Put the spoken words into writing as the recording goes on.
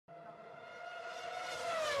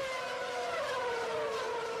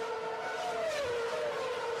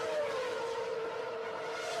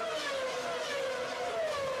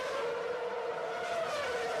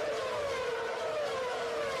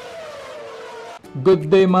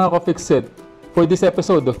Good day mga ka-Fixit! For this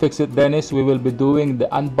episode of Fixit Dennis, we will be doing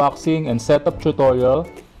the unboxing and setup tutorial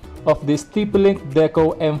of this TPLINK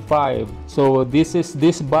Deco M5. So this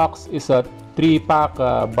box is a 3-pack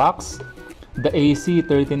box, the AC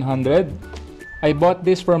 1300. I bought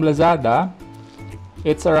this from Lazada.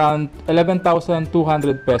 It's around 11,200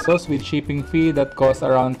 pesos with shipping fee that costs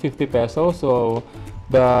around 50 pesos. So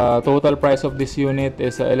the total price of this unit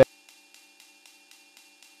is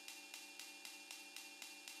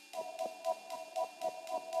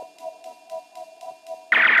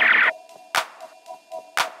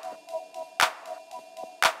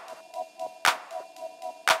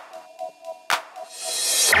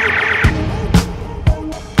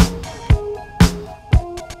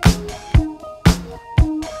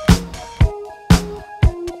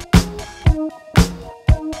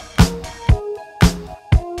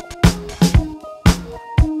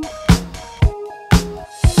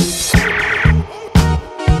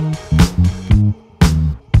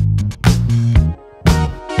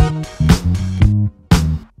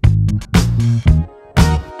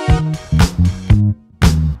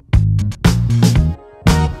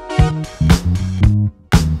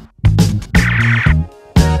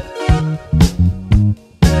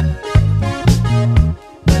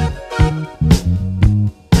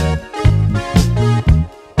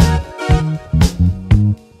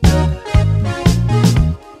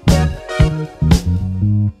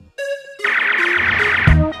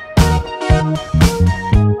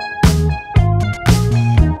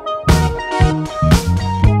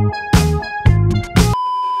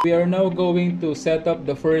We are now going to set up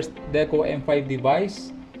the first Deco M5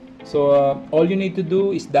 device. So all you need to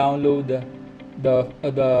do is download the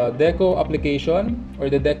Deco application or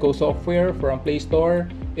the Deco software from Play Store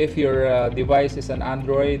if your device is an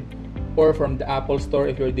Android, or from the Apple Store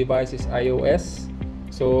if your device is iOS.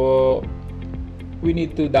 So we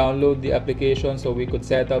need to download the application so we could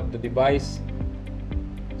set up the device.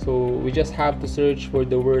 So we just have to search for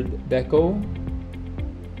the word Deco.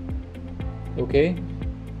 Okay.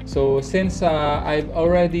 So since I've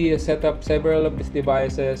already set up several of these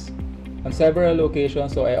devices on several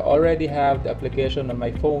locations, so I already have the application on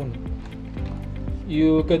my phone.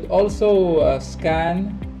 You could also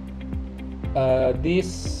scan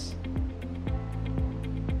this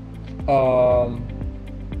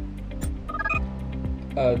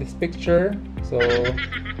this picture. So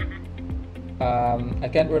I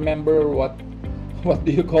can't remember what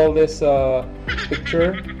do you call this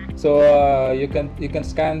picture. So you can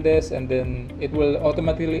scan this, and then it will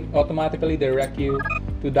automatically direct you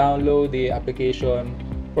to download the application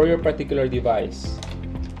for your particular device.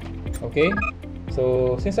 Okay,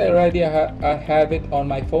 so since I already I have it on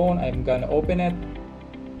my phone, I'm gonna open it.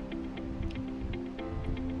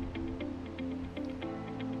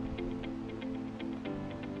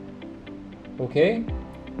 Okay,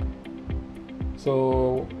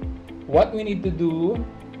 so what we need to do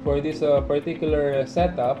for this particular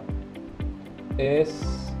setup is,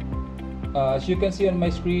 as you can see on my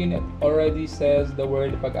screen, it already says the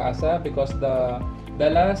word Pag-asa, because the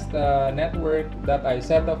last network that I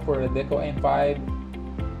set up for the Deco M5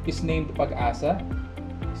 is named Pag-asa.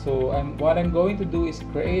 So what I'm going to do is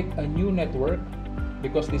create a new network,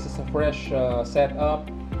 because this is a fresh setup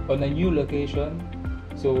on a new location.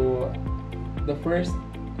 So the first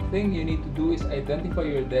thing you need to do is identify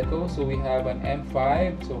your Deco. So we have an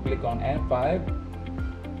M5, so click on M5.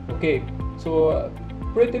 Okay, so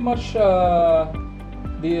pretty much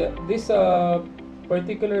this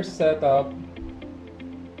particular setup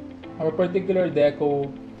or particular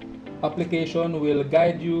Deco application will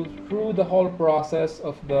guide you through the whole process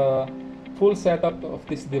of the full setup of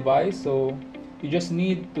this device. So you just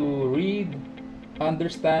need to read,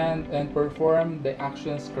 understand, and perform the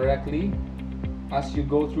actions correctly as you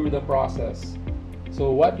go through the process.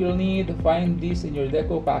 So what you'll need, find this in your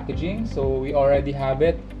Deco packaging. So we already have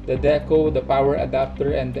it, the Deco, the power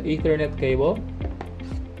adapter, and the Ethernet cable.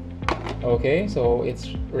 Okay, so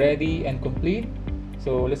it's ready and complete.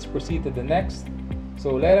 So let's proceed to the next.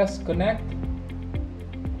 So let us connect.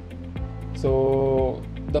 So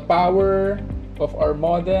the power of our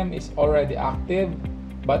modem is already active,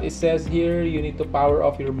 but it says here you need to power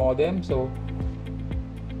off your modem. So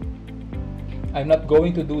I'm not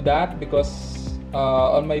going to do that, because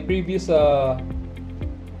on my previous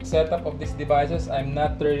setup of these devices, I'm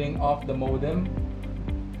not turning off the modem,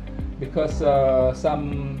 because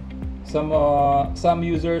some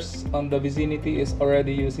users on the vicinity is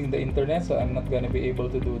already using the internet, so I'm not going to be able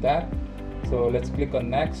to do that. So let's click on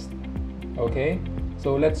next. Okay,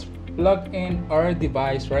 so let's plug in our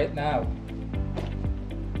device right now.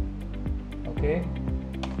 Okay,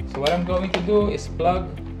 So what I'm going to do is plug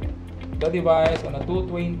the device on a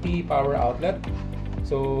 220 power outlet.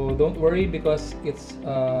 So don't worry because it's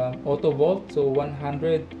auto volt, so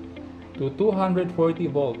 100 to 240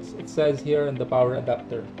 volts. It says here in the power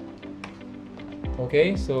adapter.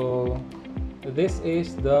 Okay, so this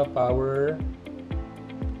is the power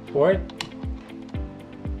port.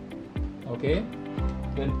 Okay,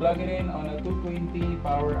 then plug it in on a 220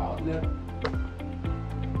 power outlet.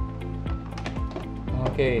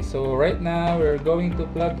 Okay, so right now we're going to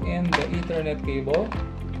plug in the Ethernet cable.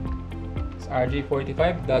 It's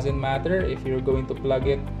RJ45, doesn't matter if you're going to plug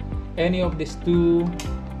it any of these two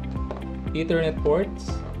Ethernet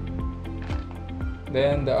ports.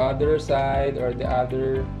 Then the other side, or the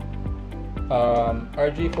other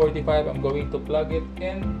RJ45, I'm going to plug it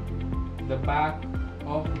in the back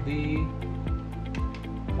of the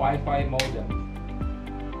Wi-Fi modem.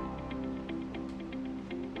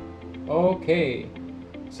 Okay,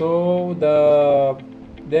 so the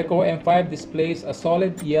Deco M5 displays a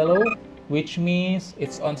solid yellow, which means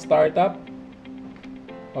it's on startup.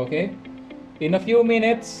 Okay, in a few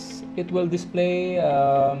minutes it will display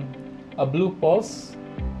a blue pulse,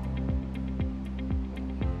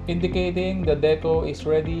 indicating the Deco is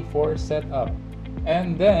ready for setup.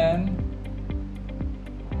 And then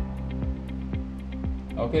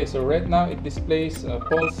okay, so right now it displays a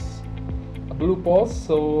pulse, a blue pulse.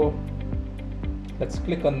 So let's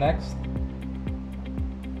click on next.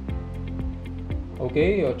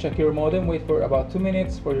 Okay, check your modem, wait for about 2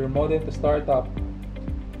 minutes for your modem to start up.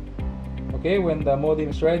 Okay, when the modem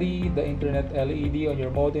is ready, the internet LED on your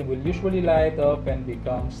modem will usually light up and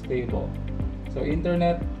become stable. So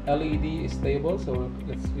internet LED is stable, so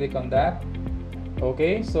let's click on that.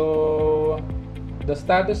 Okay, so the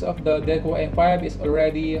status of the Deco M5 is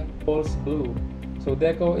already pulse blue. So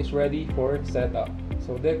Deco is ready for setup.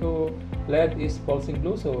 So Deco LED is pulsing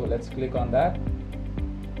blue, so let's click on that.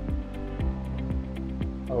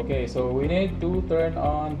 Okay, so we need to turn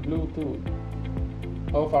on Bluetooth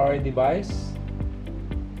of our device.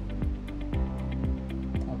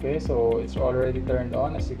 Okay, so it's already turned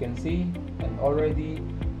on, as you can see, and already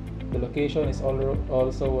the location is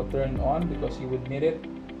also turned on because you would need it.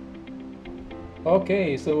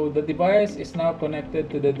 Okay, so the device is now connected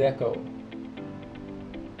to the Deco.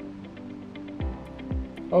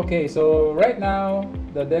 Okay, so right now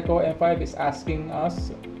the Deco M5 is asking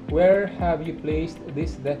us, where have you placed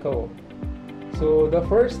this Deco? So the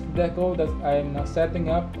first Deco that I'm setting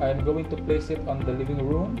up, I'm going to place it on the living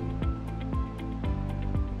room.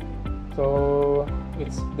 So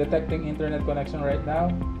it's detecting internet connection right now.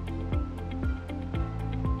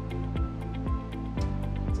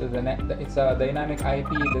 It's a dynamic IP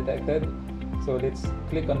detected. So let's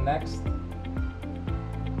click on next.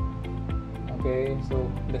 Okay,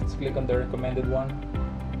 so let's click on the recommended one.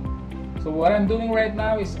 So what I'm doing right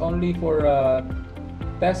now is only for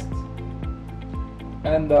test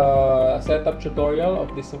and setup tutorial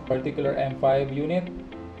of this particular M5 unit,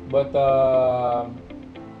 but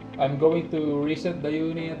I'm going to reset the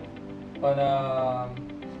unit on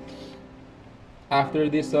after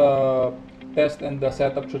this test and the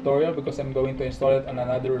setup tutorial, because I'm going to install it on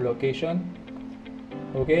another location.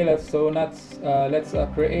 Okay, let's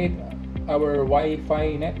create our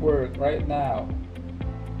Wi-Fi network right now.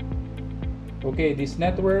 Okay, this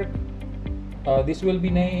network, this will be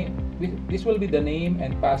the name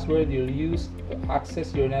and password you'll use to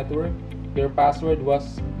access your network. Your password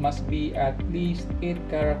must be at least 8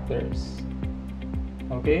 characters.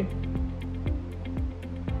 Okay,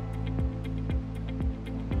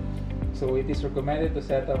 so it is recommended to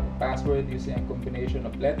set up a password using a combination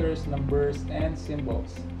of letters, numbers, and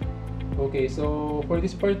symbols. Okay, so for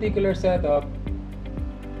this particular setup,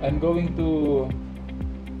 I'm going to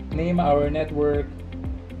name our network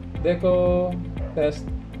Deco Test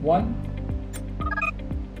 1.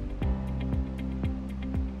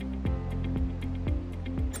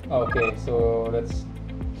 Okay, so let's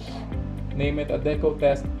name it a Deco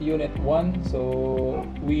Test Unit 1, so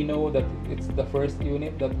we know that it's the first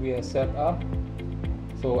unit that we have set up.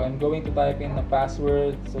 So I'm going to type in a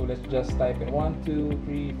password, so let's just type in 1 2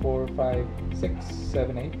 3 4 5 6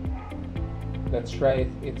 7 8. Let's try if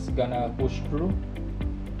it's gonna push through.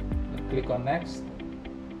 Click on next.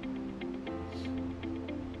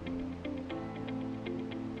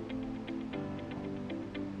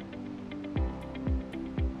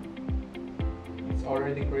 It's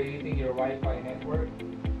already creating your Wi-Fi network.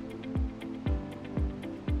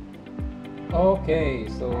 Okay,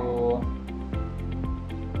 so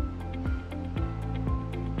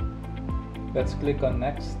let's click on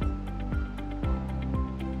next.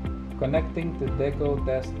 Connecting to Deco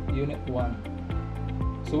Test Unit 1.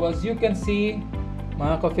 So as you can see,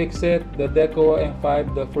 mga ka-Fixit, the Deco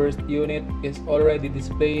M5, the first unit, is already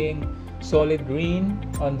displaying solid green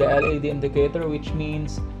on the LED indicator, which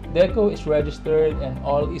means Deco is registered and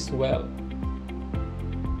all is well.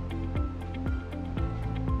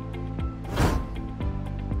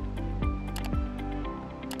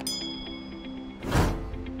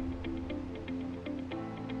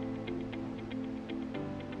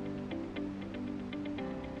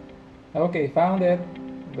 Okay, found it.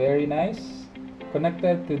 Very nice.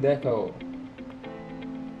 Connected to Deco.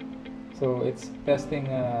 So it's testing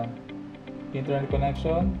internet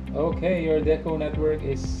connection. Okay, your Deco network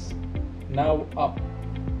is now up.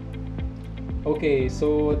 Okay,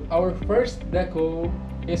 so our first Deco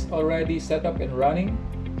is already set up and running.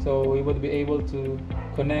 So we would be able to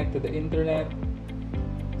connect to the internet.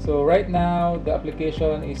 So right now the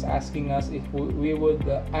application is asking us if we would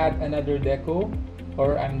add another Deco,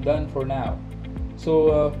 or I'm done for now.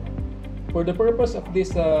 So for the purpose of this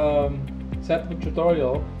setup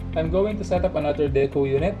tutorial, I'm going to set up another Deco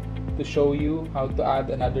unit to show you how to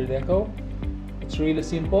add another Deco. It's really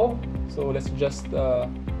simple. So let's just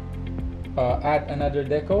add another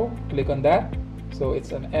Deco. Click on that. So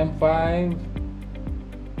it's an M5.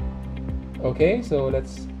 Okay, so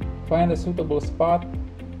let's find a suitable spot.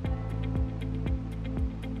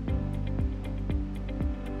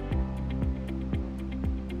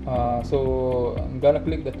 So I'm gonna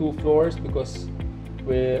click the 2 floors because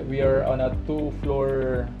we are on a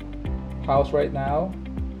 2-floor house right now.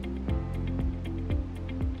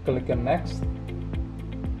 Click on next.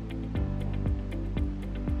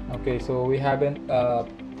 Okay, so we haven't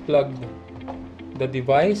plugged the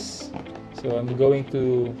device, so I'm going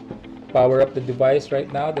to power up the device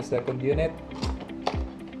right now, the second unit.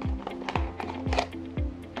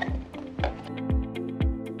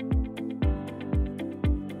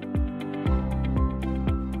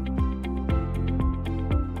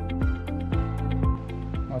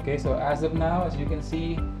 Okay, so as of now, as you can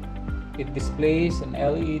see, it displays an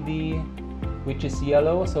LED which is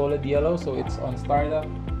yellow, solid yellow, so it's on startup.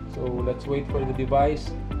 So let's wait for the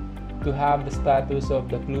device to have the status of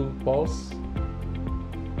the blue pulse.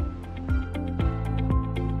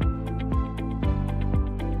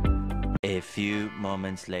 A few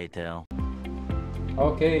moments later.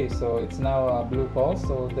 Okay, so it's now a blue pulse,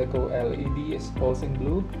 so Deco LED is pulsing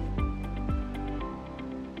blue.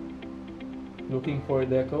 Looking for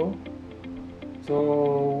Deco.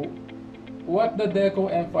 So what the Deco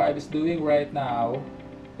M5 is doing right now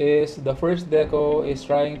is the first Deco is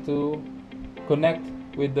trying to connect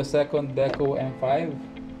with the second Deco M5.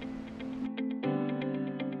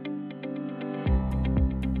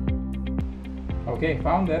 Okay,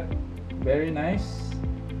 found it. Very nice.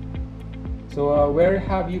 So where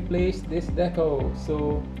have you placed this Deco?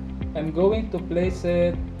 So I'm going to place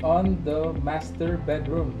it on the master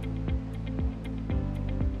bedroom.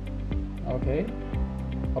 Okay,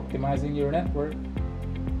 optimizing your network.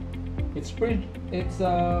 It's pretty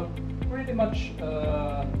much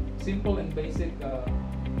simple and basic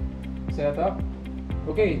setup.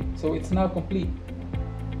 Okay, so it's now complete.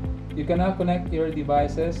 You can now connect your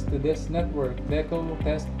devices to this network, Deco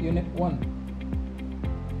Test Unit 1.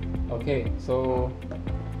 Okay, so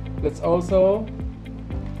let's also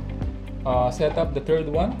set up the third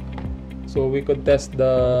one, so we could test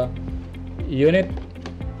the unit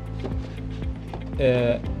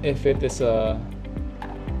if it is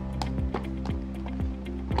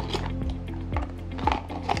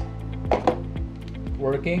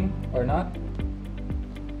working or not.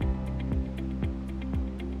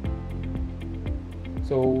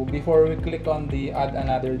 So before we click on the add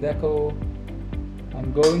another Deco,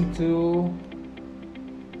 I'm going to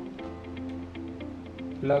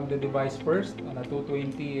plug the device first on a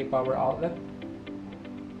 220 power outlet.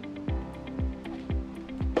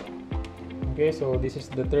 Okay, so this is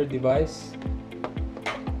the third device.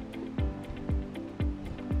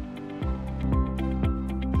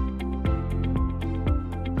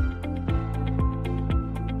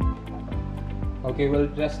 Okay,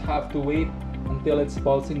 we'll just have to wait until it's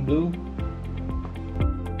pulsing blue.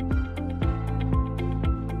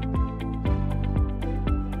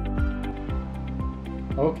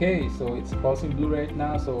 Okay, so it's pulsing blue right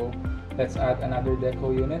now, so let's add another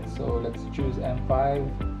Deco unit. So let's choose M5.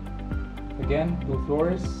 Again, 2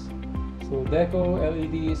 floors. So Deco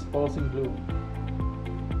LED is pulsing blue.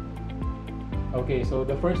 Okay, so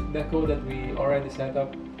the first Deco that we already set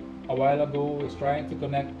up a while ago is trying to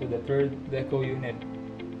connect to the third Deco unit.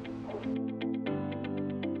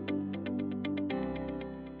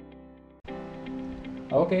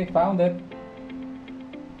 Okay, found it.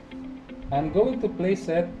 I'm going to place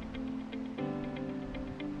it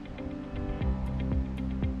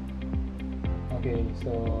Okay, so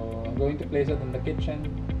I'm going to place it in the kitchen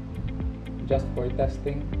just for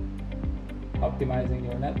testing, optimizing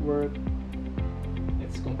your network.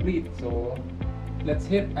 It's complete, so let's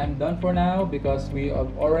hit I'm done for now, because we have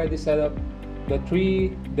already set up the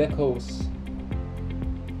 3 decos.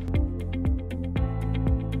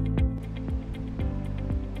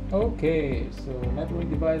 Okay, so network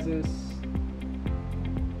devices.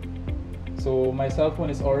 So my cell phone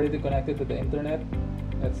is already connected to the internet.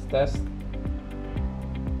 Let's test.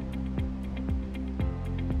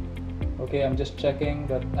 Okay, I'm just checking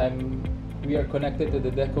that we are connected to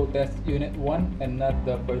the Deco test unit 1 and not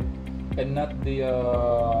the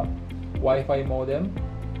Wi-Fi modem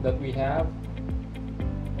that we have.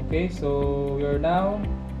 Okay, so we are now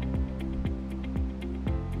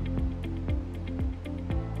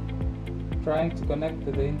trying to connect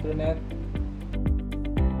to the internet.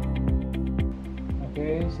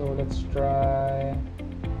 Okay, so let's try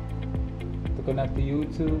to connect to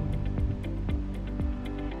YouTube.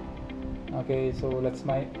 Okay, so let's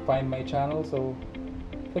find my channel. So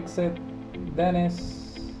Fixit, Dennis.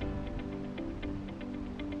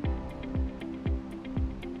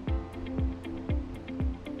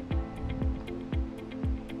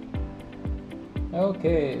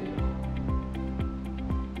 Okay,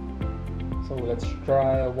 so let's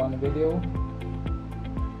try one video.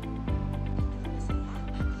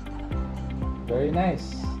 Very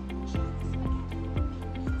nice.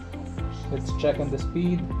 Let's check on the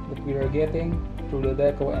speed that we are getting through the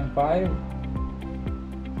Deco M5.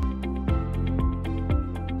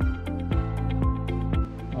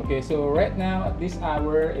 Okay, so right now at this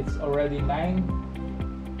hour it's already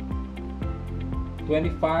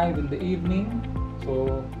 9:25 in the evening.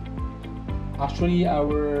 So actually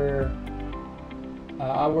our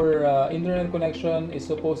internet connection is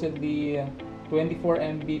supposedly 24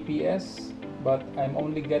 Mbps, but I'm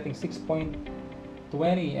only getting 6.20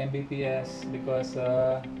 Mbps because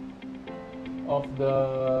of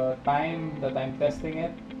the time that I'm testing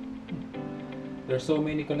it. There's so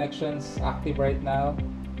many connections active right now.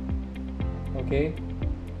 Okay,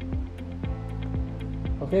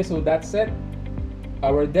 so that's it.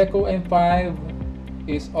 Our Deco M5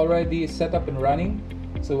 is already set up and running.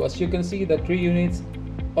 So as you can see, the 3 units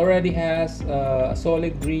already has a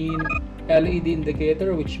solid green LED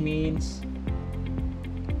indicator, which means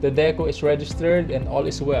the Deco is registered and all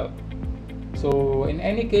is well. So in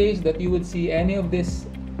any case that you would see any of these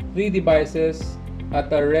 3 devices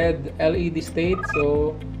at a red LED state,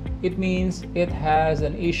 so it means it has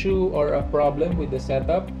an issue or a problem with the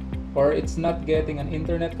setup, or it's not getting an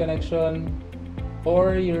internet connection,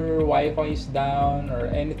 or your Wi-Fi is down, or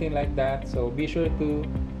anything like that. So be sure to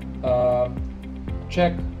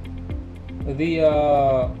check the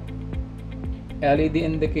LED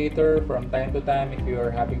indicator from time to time if you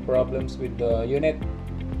are having problems with the unit.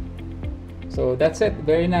 So that's it.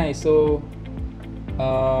 Very nice. So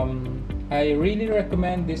I really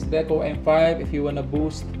recommend this Deco M5 if you want to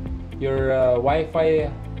boost your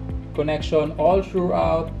Wi-Fi connection all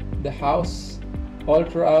throughout the house, all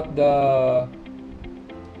throughout the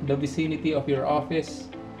vicinity of your office.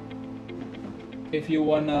 If you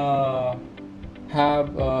wanna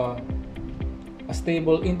have a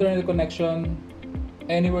stable internet connection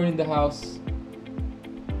anywhere in the house,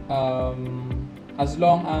 as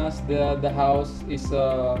long as the house is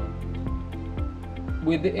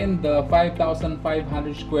within the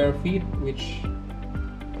 5,500 square feet, which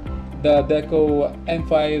the Deco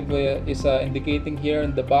M5 is indicating here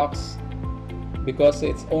in the box, because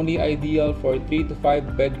it's only ideal for 3 to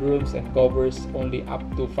 5 bedrooms and covers only up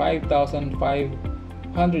to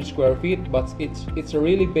 5,500 square feet, but it's a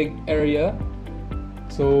really big area.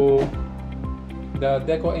 So the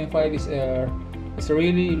Deco M5 is a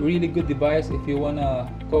really good device if you wanna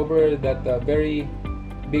cover that very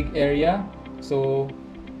big area. So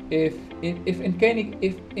if in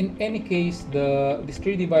any case these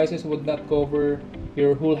 3 devices would not cover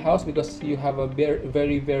your whole house, because you have a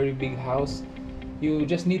very big house, you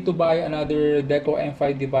just need to buy another Deco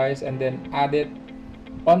M5 device and then add it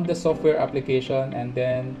on the software application, and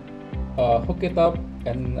then hook it up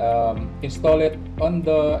and install it on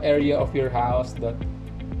the area of your house that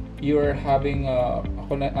you're having a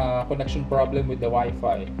connection problem with the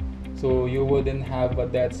Wi-Fi, so you wouldn't have a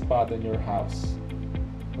dead spot in your house.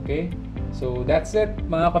 Okay, so that's it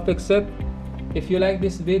mga ka-Fixit. If you like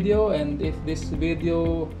this video, and if this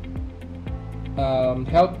video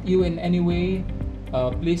helped you in any way,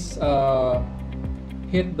 please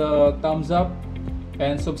hit the thumbs up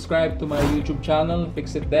and subscribe to my YouTube channel,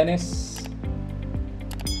 Fixit Dennis,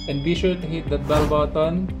 and be sure to hit that bell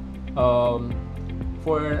button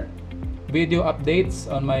for video updates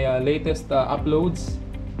on my latest uploads,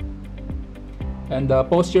 and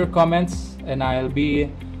post your comments, and I'll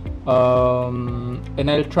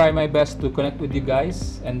try my best to connect with you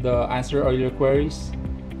guys and answer all your queries.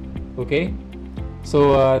 Okay,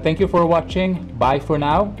 so thank you for watching. Bye for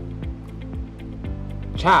now.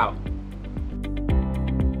 Ciao.